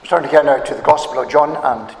Turn again now to the Gospel of John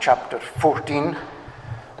and chapter 14,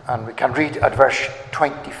 and we can read at verse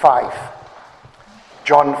 25.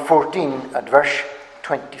 John 14 at verse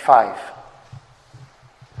 25.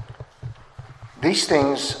 These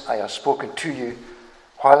things I have spoken to you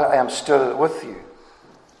while I am still with you.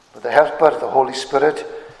 But the Helper, the Holy Spirit,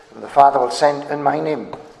 whom the Father will send in my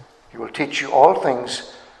name, he will teach you all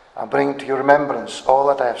things and bring to your remembrance all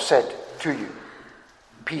that I have said to you.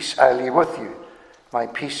 Peace I leave with you. My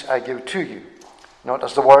peace I give to you. Not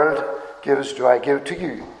as the world gives do I give to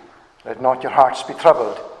you. Let not your hearts be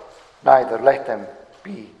troubled, neither let them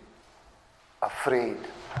be afraid.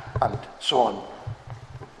 And so on.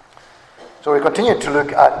 So we continue to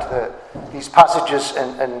look at these passages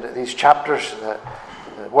in these chapters, the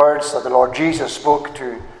words that the Lord Jesus spoke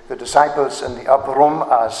to the disciples in the upper room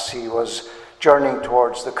as he was journeying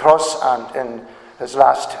towards the cross and in his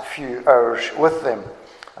last few hours with them.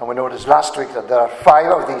 And we noticed last week that there are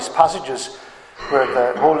 5 of these passages where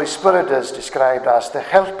the Holy Spirit is described as the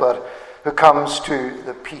helper who comes to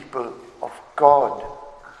the people of God.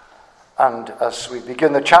 And as we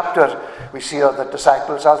begin the chapter, we see that the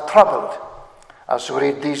disciples are troubled. As we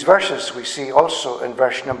read these verses, we see also in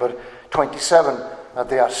verse number 27 that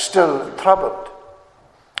they are still troubled.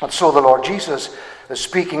 And so the Lord Jesus is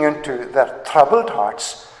speaking into their troubled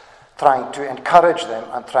hearts, trying to encourage them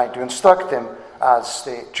and trying to instruct them as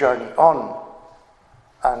they journey on.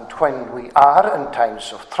 And when we are in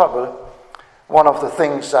times of trouble, one of the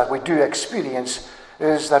things that we do experience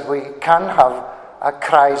is that we can have a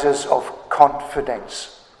crisis of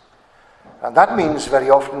confidence. And that means very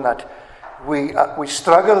often that we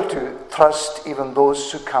struggle to trust even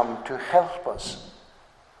those who come to help us.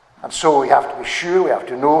 And so we have to be sure, we have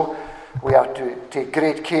to know, we have to take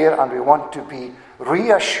great care, and we want to be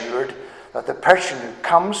reassured that the person who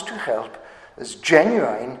comes to help is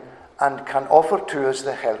genuine and can offer to us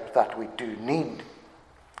the help that we do need.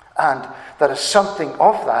 And there is something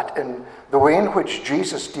of that in the way in which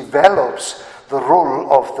Jesus develops the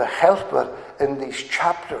role of the helper in these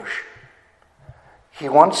chapters. He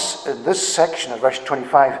wants, in this section of verse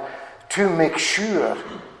 25, to make sure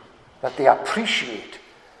that they appreciate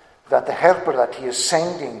that the helper that he is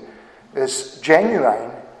sending is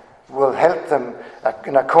genuine, will help them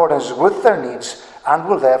in accordance with their needs, and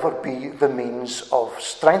will therefore be the means of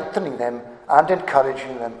strengthening them and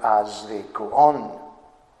encouraging them as they go on.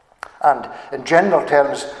 And in general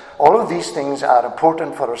terms, all of these things are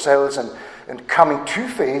important for ourselves, and in coming to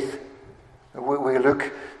faith, we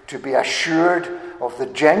look to be assured of the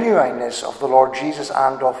genuineness of the Lord Jesus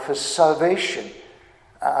and of his salvation.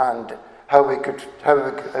 And how we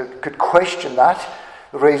could question that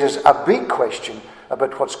raises a big question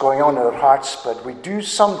about what's going on in our hearts, but we do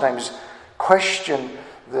sometimes question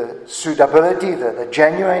the suitability, the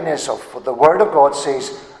genuineness of what the Word of God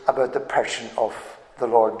says about the person of the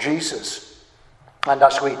Lord Jesus. And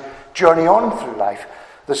as we journey on through life,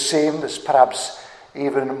 the same is perhaps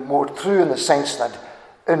even more true in the sense that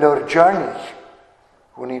in our journey,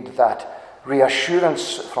 we need that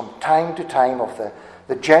reassurance from time to time of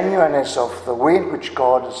the genuineness of the way in which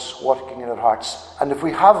God is working in our hearts. And if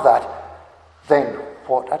we have that, then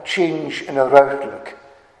what a change in our outlook,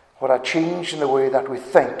 what a change in the way that we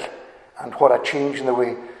think, and what a change in the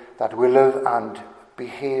way that we live and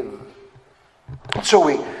behave. So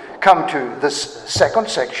we come to this second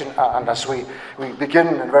section, and as we begin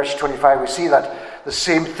in verse 25, we see that the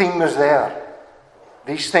same theme is there.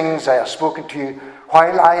 These things I have spoken to you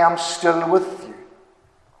while I am still with you.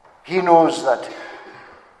 He knows that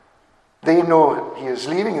they know he is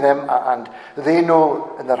leaving them, and they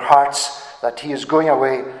know in their hearts that he is going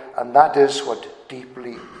away, and that is what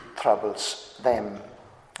deeply troubles them.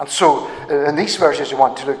 And so, in these verses, we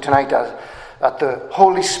want to look tonight at the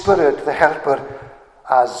Holy Spirit, the helper,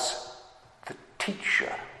 as the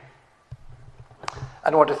teacher.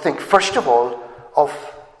 And I want to think, first of all, of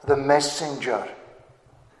the messenger.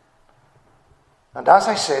 And as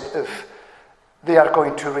I said, if they are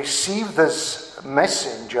going to receive this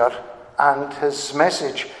messenger and his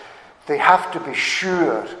message, they have to be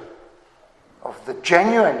sure of the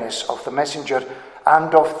genuineness of the messenger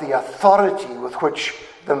and of the authority with which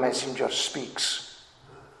the messenger speaks.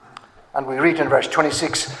 And we read in verse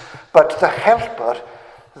 26, but the helper,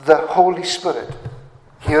 the Holy Spirit.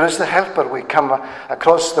 Here is the helper. We come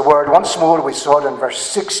across the word once more. We saw it in verse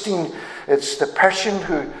 16. It's the person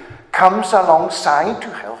who comes alongside to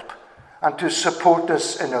help and to support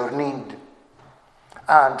us in our need.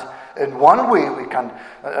 And in one way we can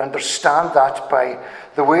understand that by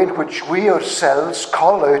the way in which we ourselves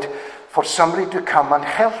call out for somebody to come and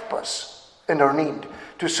help us in our need,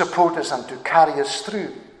 to support us and to carry us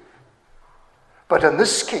through. But in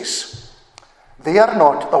this case, they are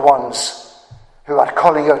not the ones who are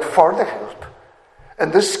calling out for the help.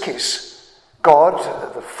 In this case, God,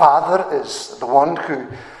 the Father, is the one who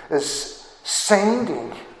is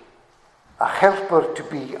sending a helper to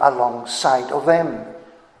be alongside of them.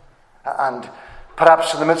 And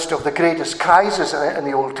perhaps in the midst of the greatest crisis in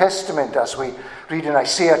the Old Testament, as we read in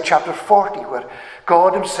Isaiah chapter 40, where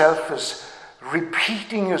God himself is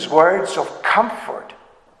repeating his words of comfort.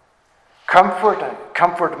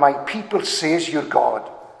 Comfort my people, says your God.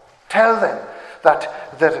 Tell them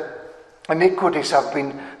that their iniquities have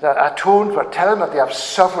been atoned for. Tell them that they have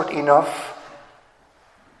suffered enough.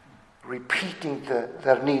 Repeating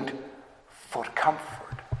their need for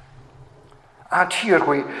comfort. And here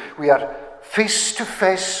we are face to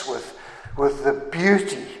face with the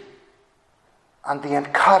beauty and the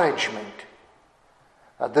encouragement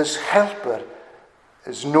that this helper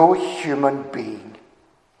is no human being.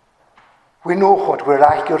 We know what we're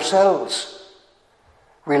like ourselves.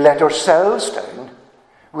 We let ourselves down.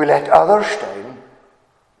 We let others down.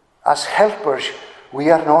 As helpers, we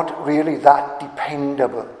are not really that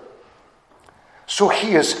dependable. So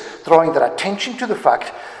he is drawing their attention to the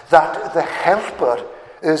fact that the helper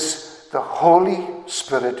is the Holy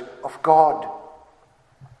Spirit of God.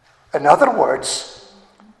 In other words,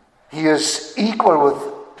 he is equal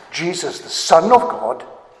with Jesus, the Son of God.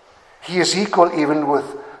 He is equal even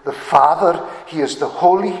with the Father. He is the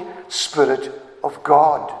Holy Spirit of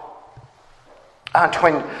God. And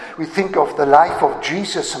when we think of the life of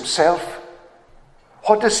Jesus himself,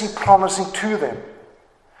 what is he promising to them?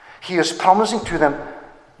 He is promising to them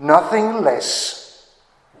nothing less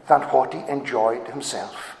than what he enjoyed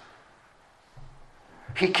himself.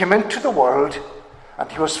 He came into the world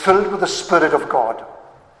and he was filled with the Spirit of God.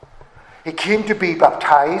 He came to be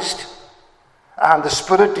baptized, and the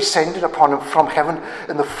Spirit descended upon him from heaven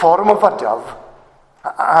in the form of a dove.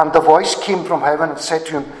 And the voice came from heaven and said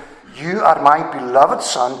to him, "You are my beloved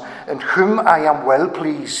Son, in whom I am well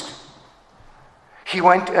pleased." He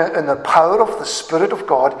went in the power of the Spirit of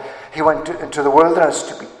God. He went into the wilderness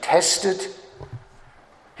to be tested.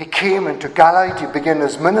 He came into Galilee to begin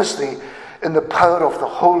his ministry in the power of the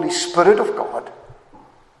Holy Spirit of God.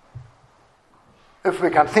 If we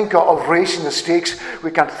can think of raising the stakes,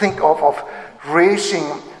 we can think of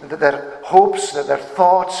raising their hopes, their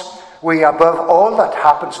thoughts way above all that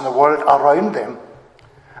happens in the world around them,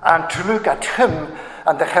 and to look at him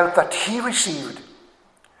and the help that he received,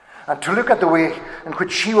 and to look at the way in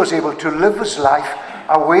which he was able to live his life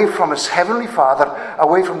away from his heavenly Father,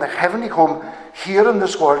 away from the heavenly home here in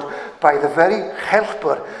this world, by the very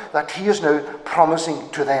helper that he is now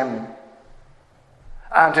promising to them.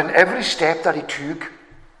 And in every step that he took,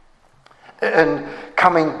 in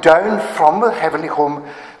coming down from the heavenly home,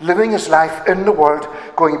 living his life in the world,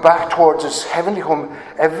 going back towards his heavenly home,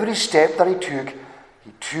 every step that he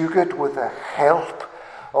took it with the help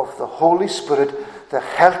of the Holy Spirit, the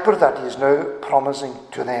helper that he is now promising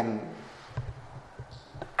to them.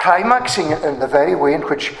 Climaxing in the very way in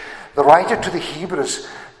which the writer to the Hebrews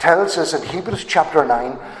tells us in Hebrews chapter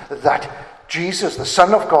 9 that Jesus, the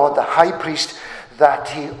Son of God, the high priest, that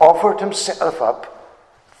he offered himself up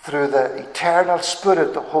through the eternal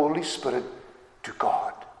Spirit, the Holy Spirit, to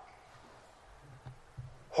God.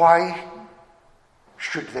 Why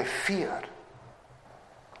should they fear?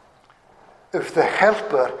 If the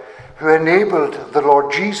helper who enabled the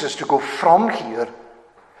Lord Jesus to go from here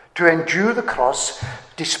to endure the cross,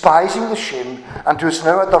 despising the shame, and who is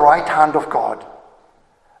now at the right hand of God,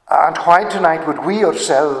 and why tonight would we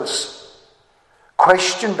ourselves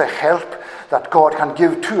question the help that God can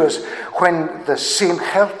give to us when the same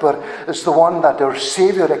helper is the one that our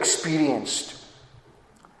Saviour experienced?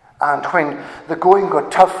 And when the going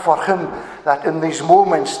got tough for him, that in these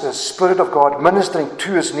moments the Spirit of God ministering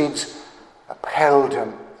to his needs upheld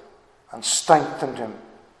him and strengthened him.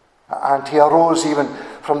 And he arose even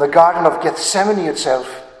from the Garden of Gethsemane itself,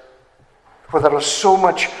 where there was so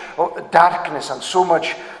much darkness and so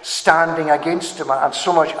much standing against him, and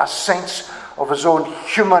so much a sense of his own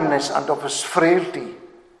humanness and of his frailty.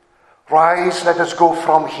 Rise, let us go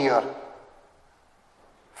from here,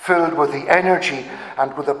 filled with the energy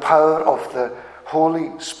and with the power of the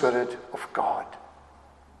Holy Spirit of God.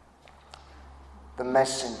 The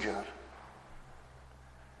messenger.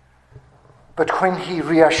 But when he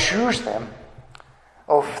reassures them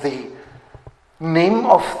of the name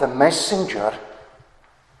of the messenger,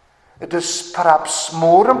 it is perhaps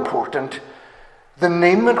more important the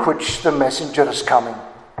name in which the messenger is coming.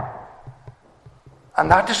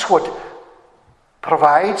 And that is what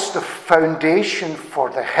provides the foundation for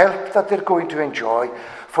the help that they're going to enjoy,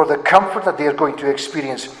 for the comfort that they're going to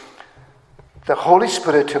experience. the Holy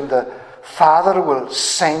Spirit whom the Father will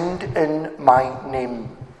send in my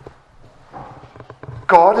name.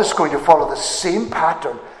 God is going to follow the same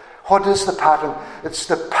pattern. What is the pattern? It's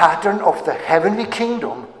the pattern of the heavenly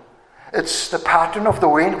kingdom. It's the pattern of the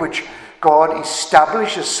way in which God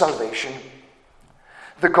establishes salvation.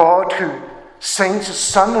 The God who sends His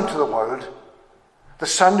Son into the world. The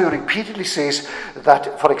Son who repeatedly says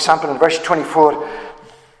that, for example, in verse 24,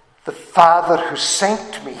 the Father who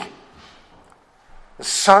sent me. The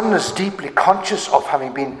Son is deeply conscious of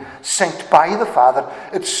having been sent by the Father.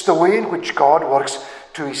 It's the way in which God works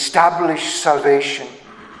to establish salvation.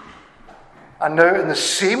 And now, in the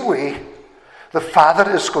same way, the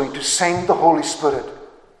Father is going to send the Holy Spirit.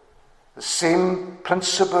 The same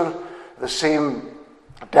principle, the same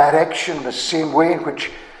direction, the same way in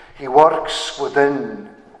which He works within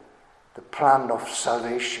the plan of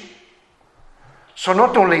salvation. So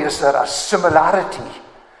not only is there a similarity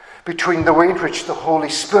between the way in which the Holy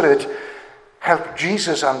Spirit helped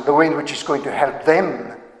Jesus and the way in which He's going to help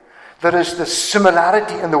them, there is the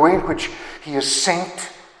similarity in the way in which He is sent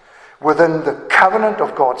within the covenant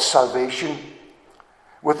of God's salvation,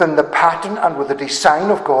 within the pattern and with the design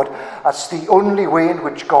of God as the only way in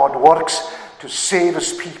which God works to save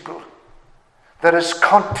His people. There is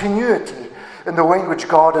continuity in the way in which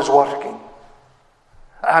God is working.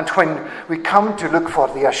 And when we come to look for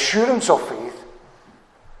the assurance of faith,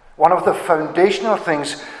 one of the foundational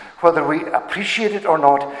things, whether we appreciate it or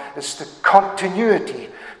not, is the continuity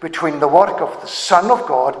between the work of the Son of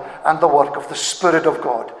God and the work of the Spirit of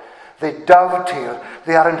God. They dovetail.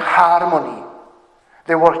 They are in harmony.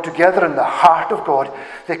 They work together in the heart of God.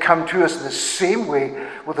 They come to us in the same way,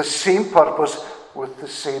 with the same purpose, with the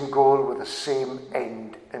same goal, with the same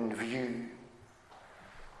end in view.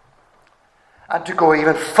 And to go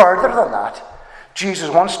even further than that, Jesus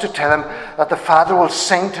wants to tell him that the Father will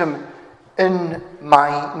send him in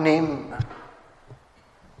my name.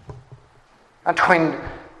 And when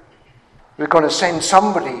we're going to send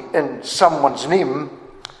somebody in someone's name,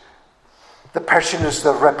 the person is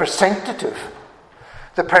the representative.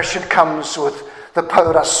 The person comes with the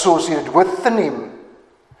power associated with the name.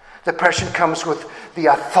 The person comes with the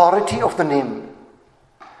authority of the name,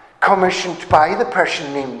 commissioned by the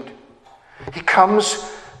person named. He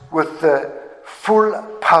comes with the full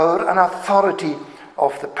power and authority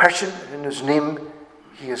of the person in whose name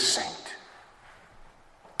he is sent.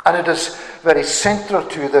 And it is very central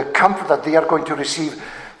to the comfort that they are going to receive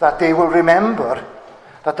that they will remember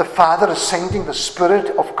that the Father is sending the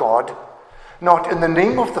Spirit of God, not in the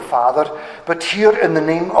name of the Father, but here in the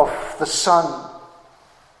name of the Son.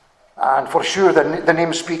 And for sure the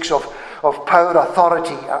name speaks of power,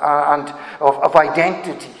 authority, and of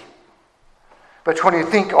identity. But when you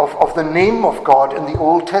think of the name of God in the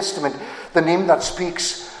Old Testament, the name that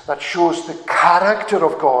speaks, that shows the character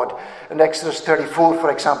of God, in Exodus 34,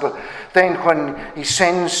 for example, then when he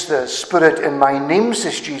sends the Spirit in my name,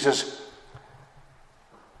 says Jesus,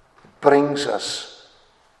 brings us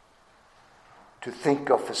to think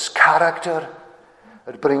of his character,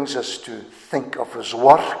 it brings us to think of his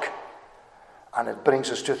work, and it brings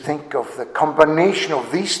us to think of the combination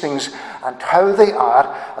of these things and how they are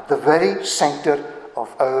at the very center of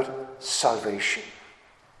our salvation.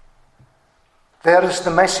 There is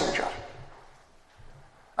the messenger.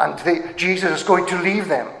 And Jesus is going to leave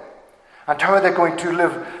them. And how are they going to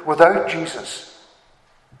live without Jesus?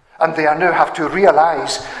 And they now have to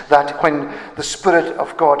realize that when the Spirit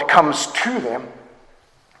of God comes to them,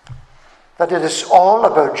 that it is all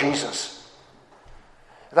about Jesus.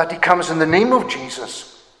 That he comes in the name of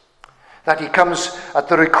Jesus. That he comes at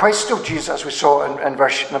the request of Jesus, as we saw in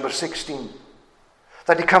verse number 16.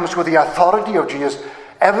 That he comes with the authority of Jesus.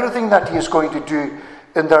 Everything that he is going to do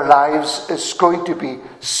in their lives is going to be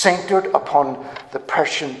centered upon the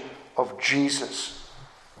person of Jesus.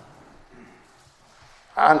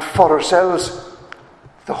 And for ourselves,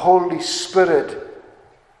 the Holy Spirit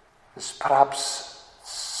is perhaps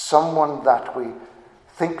someone that we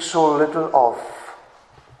think so little of,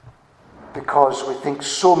 because we think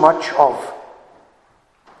so much of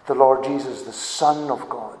the Lord Jesus, the Son of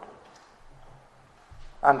God.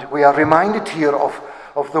 And we are reminded here of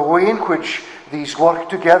the way in which these work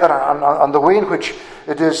together, and the way in which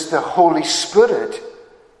it is the Holy Spirit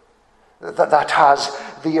that has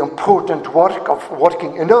the important work of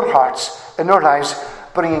working in our hearts, in our lives,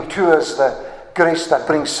 bringing to us the grace that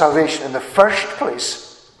brings salvation in the first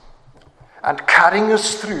place, and carrying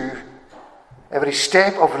us through every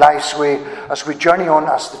step of life's way as we journey on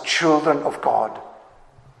as the children of God.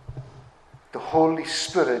 The Holy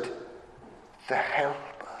Spirit, the helper.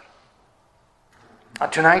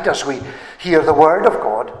 And tonight, as we hear the word of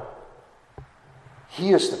God,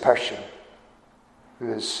 He is the person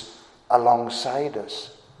who is alongside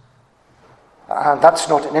us. And that's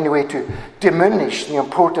not in any way to diminish the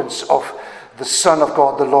importance of the Son of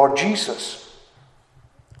God, the Lord Jesus.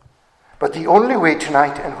 But the only way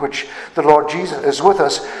tonight in which the Lord Jesus is with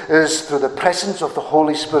us is through the presence of the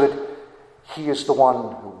Holy Spirit. He is the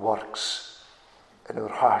one who works in our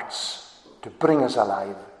hearts to bring us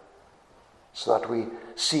alive so that we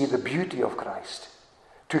see the beauty of Christ,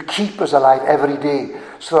 to keep us alive every day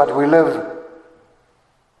so that we live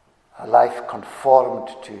a life conformed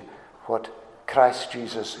to what Christ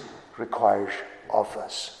Jesus requires of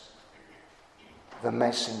us. The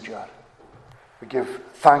messenger. We give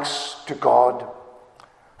thanks to God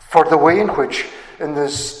for the way in which, in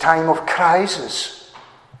this time of crisis,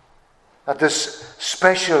 that this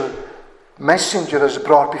special messenger is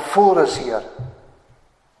brought before us here,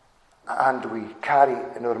 and we carry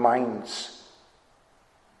in our minds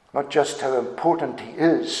not just how important he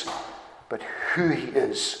is, but who he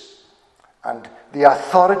is, and the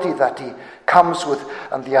authority that he comes with,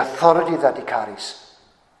 and the authority that he carries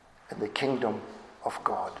in the kingdom of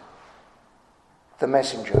God. The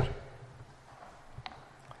messenger.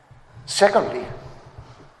 Secondly,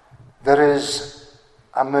 there is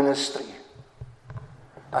a ministry.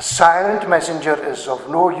 A silent messenger is of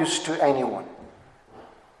no use to anyone.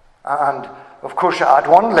 And of course, at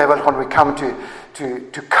one level, when we come to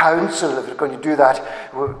counsel, if we're going to do that,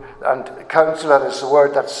 and counselor is the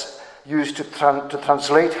word that's used to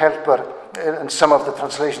translate helper in some of the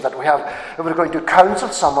translations that we have. If we're going to counsel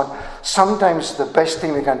someone, sometimes the best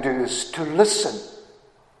thing we can do is to listen.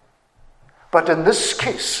 But in this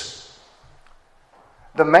case,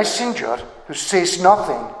 the messenger who says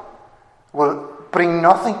nothing will bring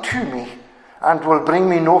nothing to me and will bring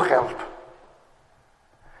me no help.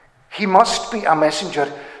 He must be a messenger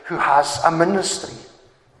who has a ministry.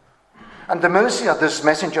 And the ministry that this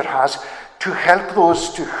messenger has to help those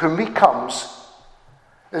to whom he comes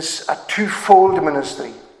is a twofold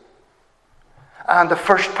ministry. And the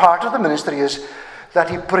first part of the ministry is that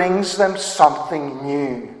he brings them something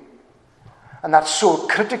new. And that's so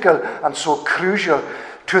critical and so crucial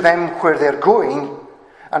to them where they're going,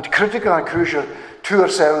 and critical and crucial to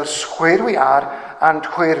ourselves where we are and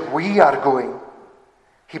where we are going.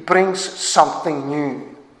 He brings something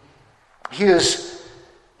new. He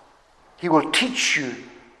will teach you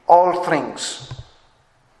all things.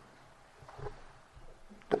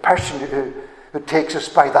 The person who takes us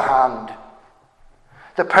by the hand,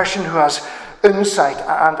 the person who has insight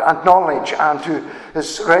and knowledge and who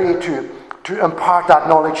is ready to impart that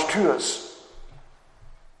knowledge to us.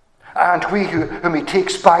 And we whom he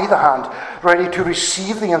takes by the hand, ready to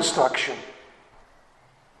receive the instruction.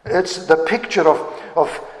 It's the picture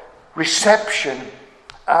of reception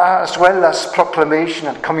as well as proclamation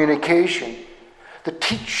and communication. The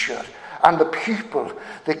teacher and the pupil,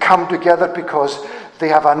 they come together because they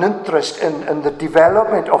have an interest in the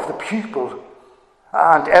development of the pupil,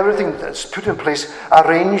 and everything that's put in place,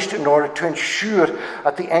 arranged in order to ensure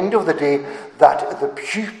at the end of the day that the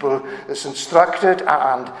pupil is instructed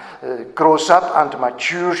and grows up and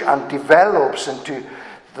matures and develops into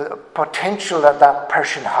the potential that that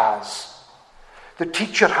person has. The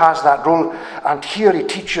teacher has that role, and here he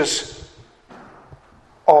teaches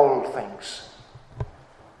all things.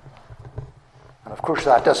 And of course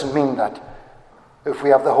that doesn't mean that if we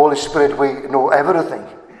have the Holy Spirit we know everything.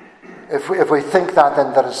 If we think that,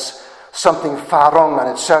 then there is something far wrong, and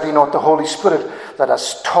it's certainly not the Holy Spirit that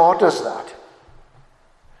has taught us that.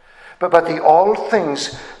 But the all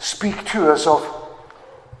things speak to us of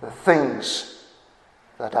the things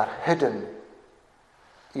that are hidden,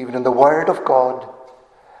 even in the Word of God,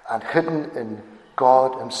 and hidden in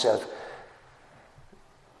God himself.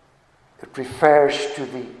 It refers to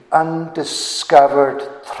the undiscovered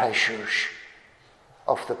treasures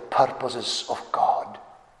of the purposes of God.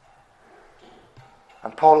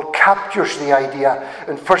 And Paul captures the idea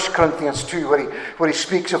in 1 Corinthians 2 where he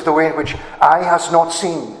speaks of the way in which eye has not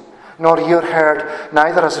seen, nor ear heard,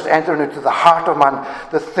 neither has it entered into the heart of man,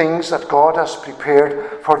 the things that God has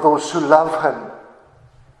prepared for those who love him.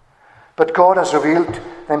 But God has revealed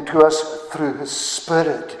them to us through his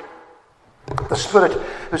Spirit. The Spirit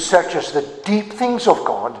who searches the deep things of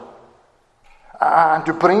God and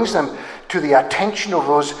who brings them to the attention of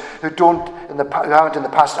those who haven't in the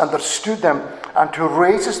past understood them, and who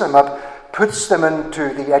raises them up, puts them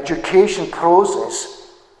into the education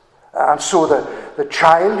process. And so the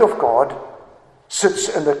child of God sits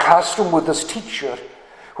in the classroom with this teacher,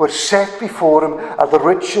 who is set before him are the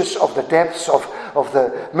riches of the depths of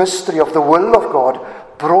the mystery of the will of God,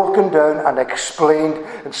 broken down and explained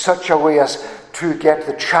in such a way as to get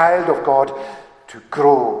the child of God to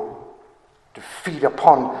grow, to feed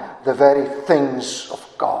upon the very things of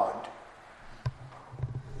God.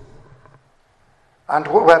 And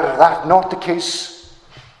were that not the case,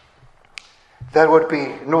 there would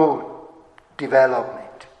be no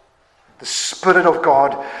development. The Spirit of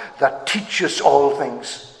God that teaches all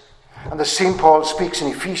things. And the St. Paul speaks in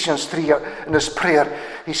Ephesians 3 in his prayer.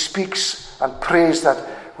 He speaks and prays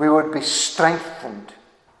that we would be strengthened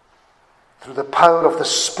through the power of the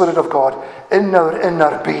Spirit of God in our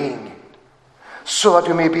inner being, so that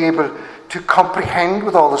we may be able to comprehend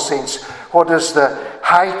with all the saints what is the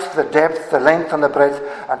height, the depth, the length, and the breadth,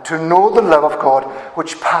 and to know the love of God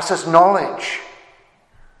which passes knowledge.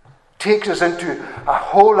 Takes us into a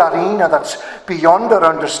whole arena that's beyond our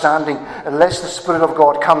understanding, unless the Spirit of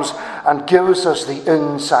God comes and gives us the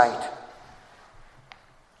insight.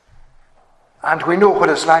 And we know what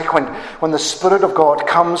it's like when the Spirit of God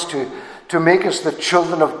comes to make us the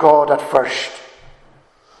children of God at first.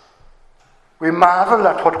 We marvel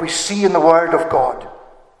at what we see in the Word of God.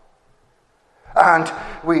 And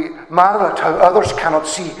we marvel at how others cannot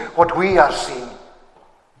see what we are seeing.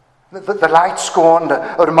 The lights go on,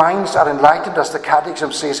 our minds are enlightened, as the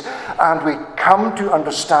Catechism says, and we come to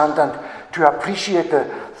understand and to appreciate the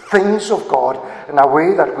things of God in a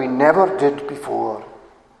way that we never did before.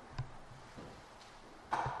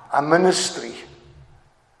 A ministry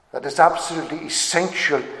that is absolutely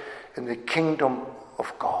essential in the kingdom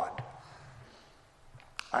of God.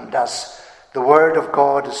 And as the Word of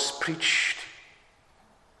God is preached,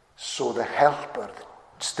 so the helper,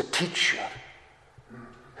 it's the teacher,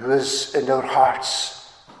 who is in our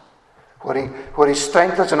hearts, where he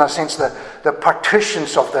strengthens, in a sense, the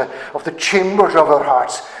partitions of the chambers of our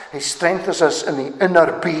hearts. He strengthens us in the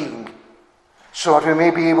inner being, so that we may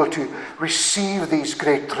be able to receive these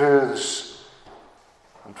great truths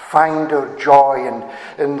and find our joy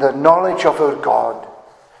in the knowledge of our God,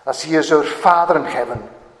 as He is our Father in heaven,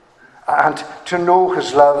 and to know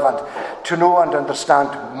His love, and to know and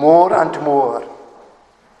understand more and more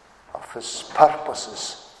of His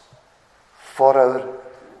purposes for our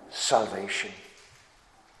salvation.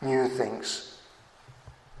 New things.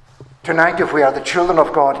 Tonight, if we are the children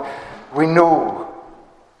of God, we know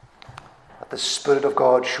that the Spirit of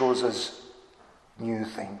God shows us new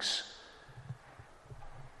things.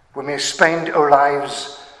 We may spend our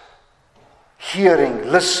lives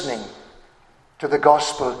hearing, listening to the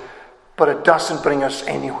gospel, but it doesn't bring us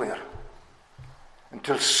anywhere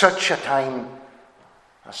until such a time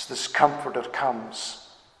as this Comforter comes.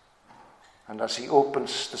 And as He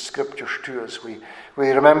opens the Scriptures to us, we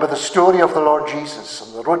remember the story of the Lord Jesus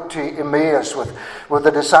on the road to Emmaus with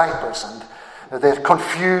the disciples, and they're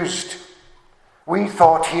confused. We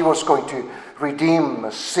thought He was going to redeem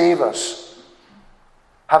us, save us.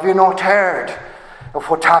 Have you not heard of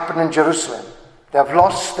what happened in Jerusalem? They have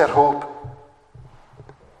lost their hope.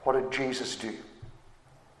 What did Jesus do?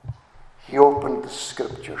 He opened the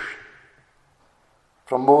Scriptures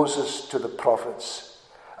from Moses to the prophets.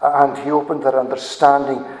 And He opened their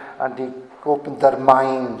understanding, and He opened their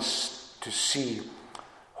minds to see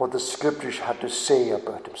what the Scriptures had to say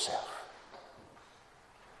about Himself.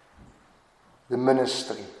 The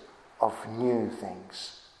ministry of new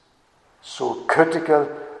things, so critical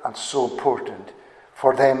and so important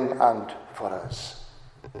for them and for us.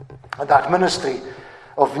 And that ministry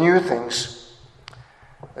of new things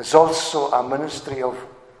is also a ministry of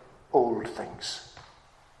old things.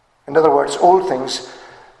 In other words, old things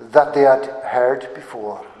that they had heard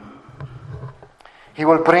before. He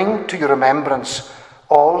will bring to your remembrance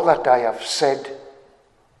all that I have said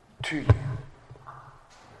to you.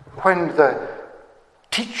 When the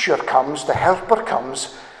teacher comes, the helper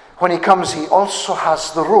comes, when he comes, he also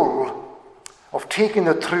has the role of taking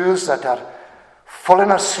the truths that are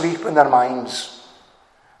fallen asleep in their minds,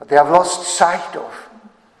 that they have lost sight of,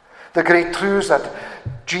 the great truths that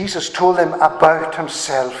Jesus told them about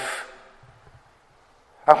Himself.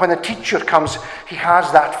 And when the teacher comes, he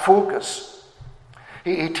has that focus.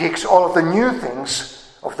 He takes all of the new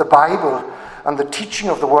things of the Bible and the teaching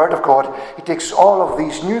of the Word of God. He takes all of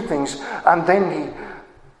these new things, and then he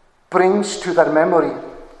brings to their memory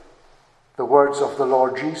the words of the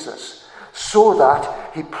Lord Jesus, so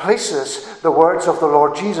that he places the words of the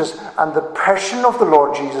Lord Jesus and the person of the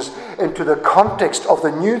Lord Jesus into the context of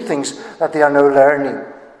the new things that they are now learning.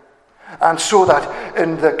 And so that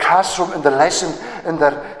in the classroom, in the lesson, in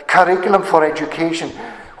their curriculum for education,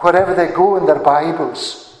 wherever they go in their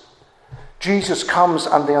Bibles, Jesus comes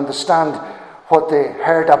and they understand what they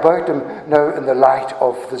heard about Him now in the light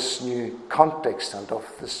of this new context and of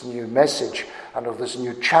this new message and of this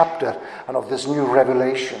new chapter and of this new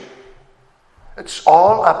revelation. It's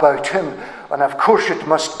all about him. And of course it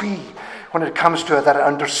must be when it comes to that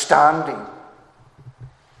understanding.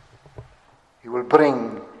 He will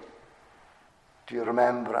bring to your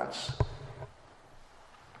remembrance.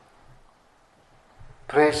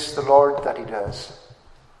 Praise the Lord that he does.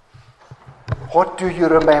 What do you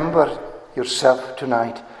remember yourself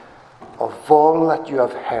tonight of all that you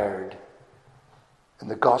have heard in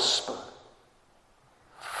the gospel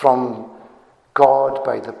from God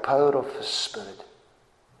by the power of his Spirit?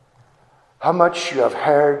 How much you have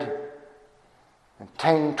heard in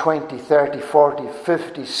 10, 20, 30, 40,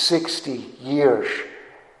 50, 60 years.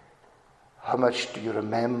 How much do you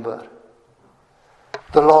remember?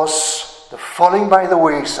 The loss, the falling by the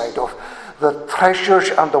wayside of the treasures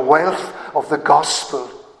and the wealth of the gospel.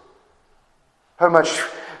 How much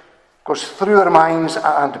goes through our minds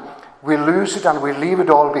and we lose it and we leave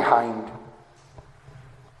it all behind.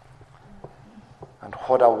 And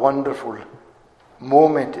what a wonderful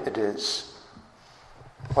moment it is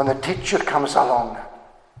when the teacher comes along,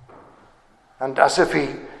 and as if he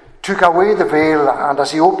took away the veil, and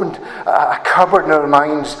as he opened a cupboard in our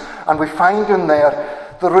minds, and we find in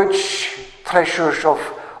there the rich treasures of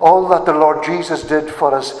all that the Lord Jesus did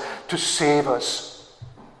for us to save us.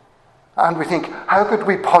 And we think, how could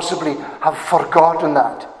we possibly have forgotten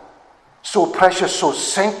that? So precious, so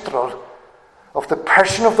central of the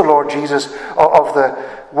person of the Lord Jesus, of the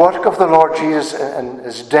work of the Lord Jesus in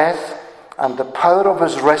his death and the power of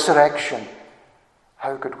his resurrection.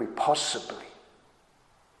 How could we possibly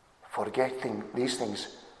forget these things?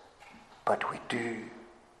 But we do.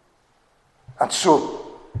 And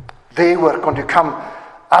so they were going to come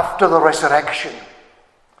after the resurrection,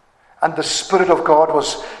 and the Spirit of God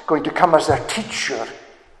was going to come as their teacher,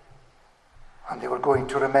 and they were going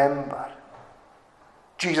to remember.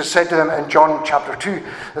 Jesus said to them in John chapter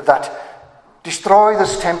 2 that destroy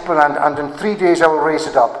this temple and in 3 days I will raise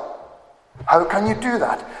it up. How can you do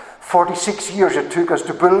that? 46 years it took us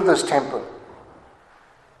to build this temple.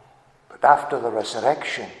 But after the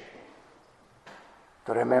resurrection,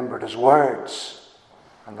 they remembered his words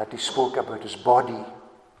and that he spoke about his body.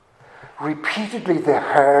 Repeatedly they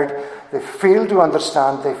heard, they failed to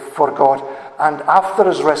understand, they forgot, and after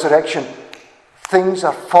his resurrection, things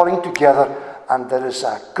are falling together, and there is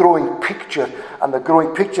a growing picture, and the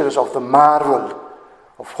growing picture is of the marvel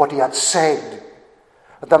of what he had said.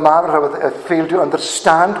 The marvel had failed to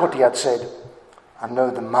understand what he had said, and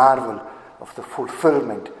now the marvel of the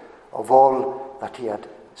fulfillment of all that he had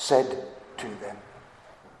said to them.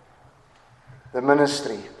 The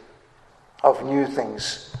ministry of new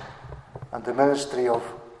things and the ministry of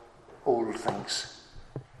old things.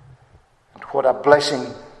 And what a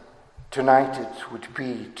blessing tonight it would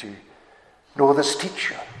be to know this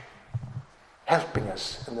teacher helping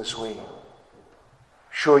us in this way,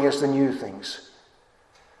 showing us the new things,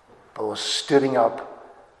 but stirring up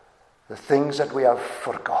the things that we have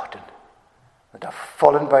forgotten, that have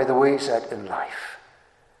fallen by the wayside in life,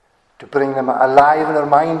 to bring them alive in our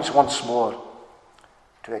minds once more,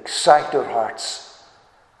 to excite our hearts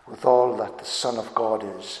with all that the Son of God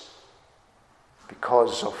is,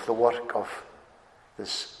 because of the work of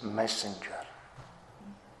this messenger.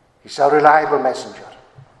 He's a reliable messenger.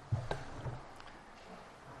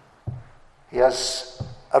 He has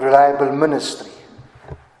a reliable ministry.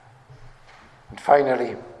 And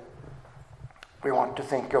finally, we want to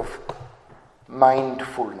think of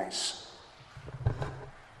mindfulness.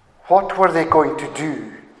 What were they going to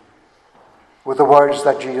do with the words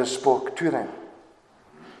that Jesus spoke to them?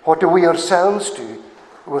 What do we ourselves do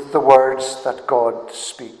with the words that God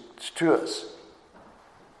speaks to us?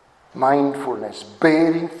 Mindfulness,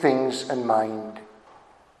 bearing things in mind.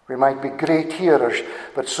 We might be great hearers,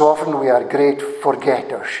 but so often we are great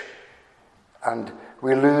forgetters, and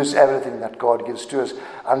we lose everything that God gives to us.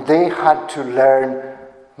 And they had to learn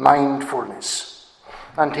mindfulness.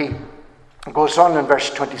 And he goes on in verse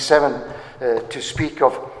 27 to speak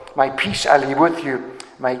of, my peace I leave with you,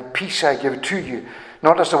 my peace I give to you.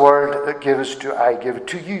 Not as the world gives, do I give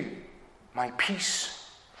to you. My peace.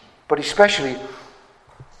 But especially,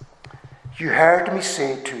 you heard me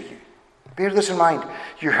say to you. Bear this in mind.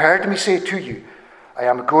 You heard me say to you, I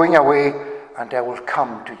am going away and I will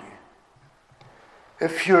come to you.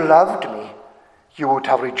 If you loved me, you would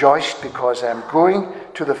have rejoiced because I am going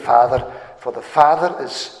to the Father, for the Father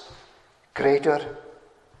is greater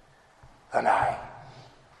than I.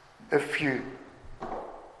 If you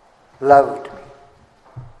loved me.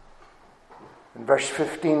 In verse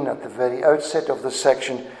 15, at the very outset of this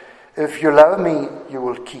section, if you love me, you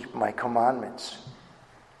will keep my commandments.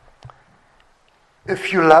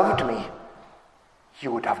 If you loved me,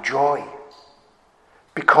 you would have joy,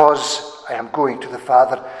 because I am going to the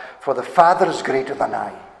Father, for the Father is greater than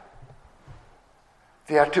I.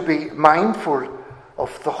 They are to be mindful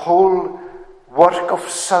of the whole work of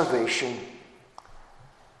salvation.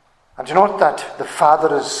 And to note that the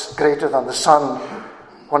Father is greater than the Son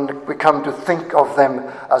when we come to think of them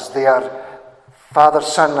as they are Father,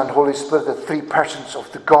 Son, and Holy Spirit, the three persons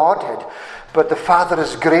of the Godhead. But the Father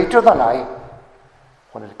is greater than I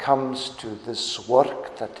when it comes to this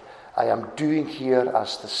work that I am doing here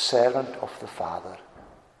as the servant of the Father.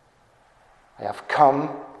 I have come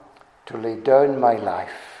to lay down my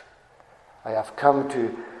life. I have come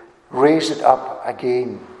to raise it up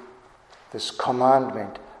again. This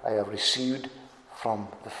commandment I have received from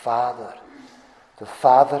the Father. The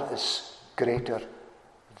Father is greater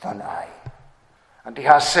than I. And he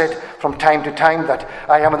has said from time to time that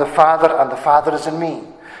I am in the Father and the Father is in me.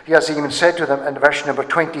 He has even said to them in verse number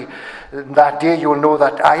 20, that day you will know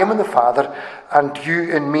that I am in the Father and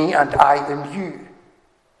you in me and I in you.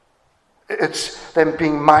 It's them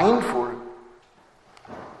being mindful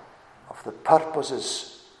of the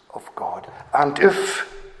purposes of God. And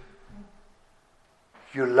if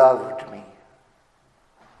you loved me,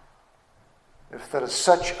 if there is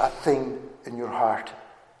such a thing in your heart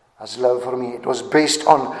as love for me, it was based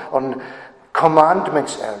on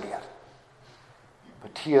commandments earlier.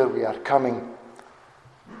 But here we are coming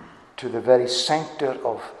to the very center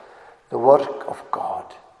of the work of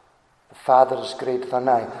God. The Father is greater than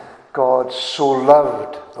I. God so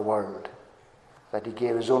loved the world that he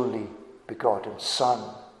gave his only begotten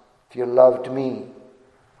Son. If you loved me.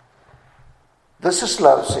 This is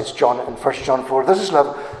love, says John in 1 John 4. This is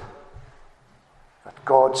love, that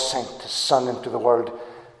God sent his Son into the world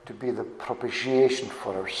to be the propitiation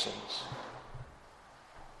for our sins.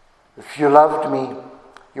 If you loved me,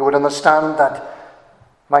 you would understand that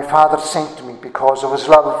my Father sent me because of his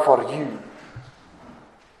love for you.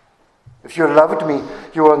 If you loved me,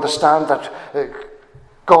 you will understand that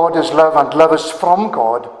God is love and love is from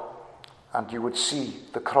God, and you would see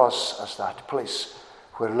the cross as that place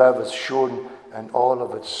where love is shown in all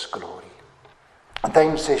of its glory. And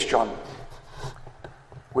then, says John,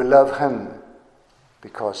 we love him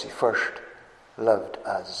because he first loved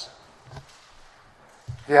us.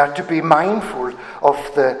 They are to be mindful of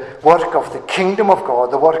the work of the kingdom of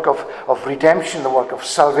God, the work of redemption, the work of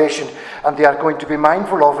salvation, and they are going to be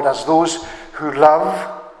mindful of it as those who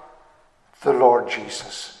love the Lord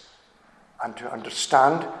Jesus, and to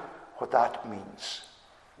understand what that means.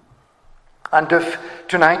 And if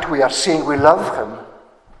tonight we are saying we love him,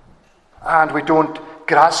 and we don't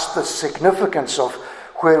grasp the significance of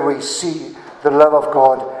where we see the love of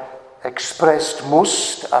God expressed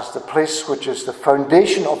most as the place which is the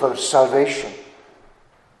foundation of our salvation,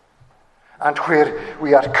 and where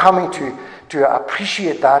we are coming to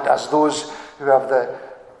appreciate that as those who have the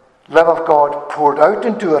love of God poured out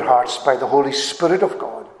into our hearts by the Holy Spirit of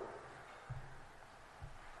God.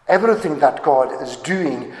 Everything that God is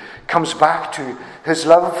doing comes back to his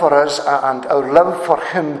love for us and our love for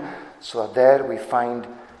him, so that there we find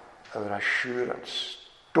our assurance.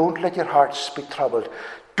 Don't let your hearts be troubled.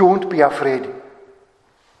 Don't be afraid.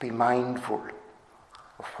 Be mindful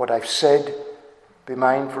of what I've said. Be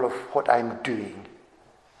mindful of what I'm doing.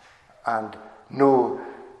 And know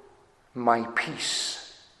my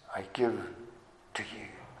peace I give to you.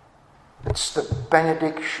 It's the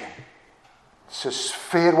benediction. It's his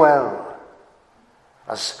farewell.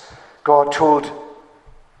 As God told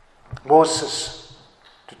Moses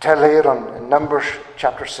to tell Aaron in Numbers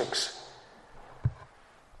chapter 6,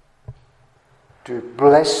 to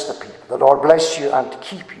bless the people. The Lord bless you and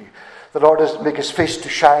keep you. The Lord make his face to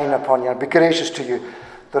shine upon you and be gracious to you.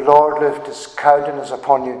 The Lord lift his countenance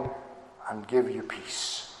upon you and give you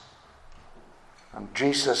peace. And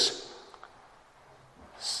Jesus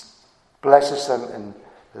blesses them in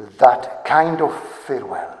that kind of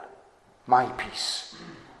farewell. My peace.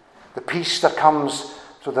 The peace that comes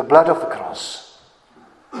through the blood of the cross.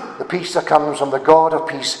 The peace that comes from the God of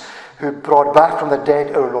peace who brought back from the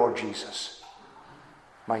dead our Lord Jesus.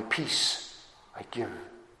 My peace I give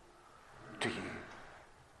to you.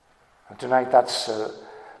 And tonight that's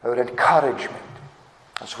our encouragement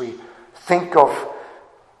as we think of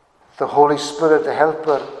the Holy Spirit, the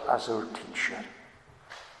Helper, as our teacher.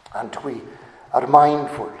 And we are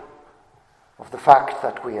mindful of the fact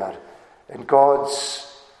that we are in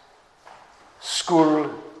God's school,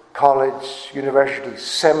 college, university,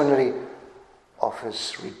 seminary of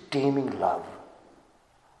his redeeming love.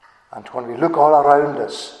 And when we look all around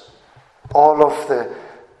us, all of the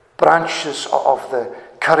branches of the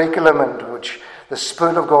curriculum in which the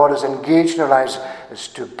Spirit of God is engaged in our lives is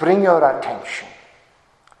to bring our attention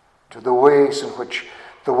to the ways in which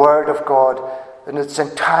the Word of God in its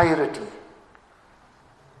entirety.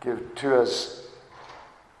 Give to us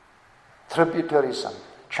tributaries and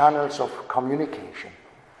channels of communication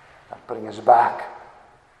that bring us back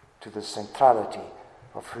to the centrality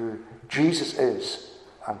of who Jesus is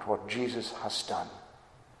and what Jesus has done.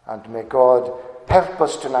 And may God help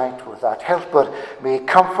us tonight with that. Helper may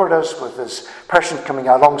comfort us with His person coming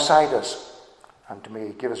alongside us, and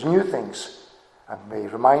may give us new things, and may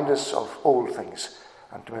remind us of old things,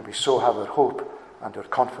 and may we so have our hope and our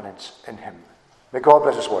confidence in Him. May God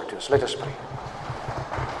bless His word to us. Let us pray.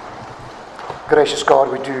 Gracious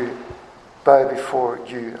God, we do bow before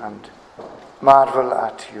you and marvel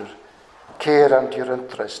at your care and your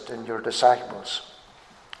interest in your disciples.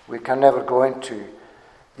 We can never go into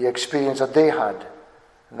the experience that they had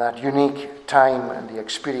in that unique time and the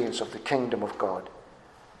experience of the kingdom of God.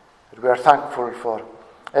 But we are thankful for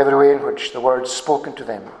every way in which the words spoken to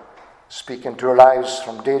them speak into our lives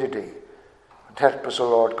from day to day. And help us, O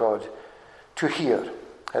Lord God, to hear.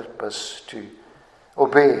 Help us to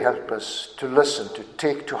obey. Help us to listen, to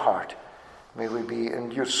take to heart. May we be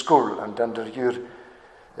in your school and under your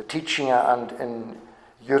teaching and in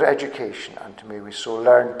your education. And may we so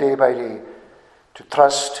learn day by day to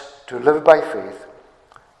trust, to live by faith,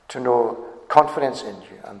 to know confidence in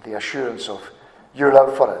you and the assurance of your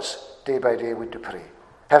love for us. Day by day we do pray.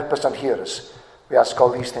 Help us and hear us. We ask all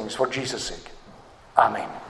these things for Jesus' sake. Amen.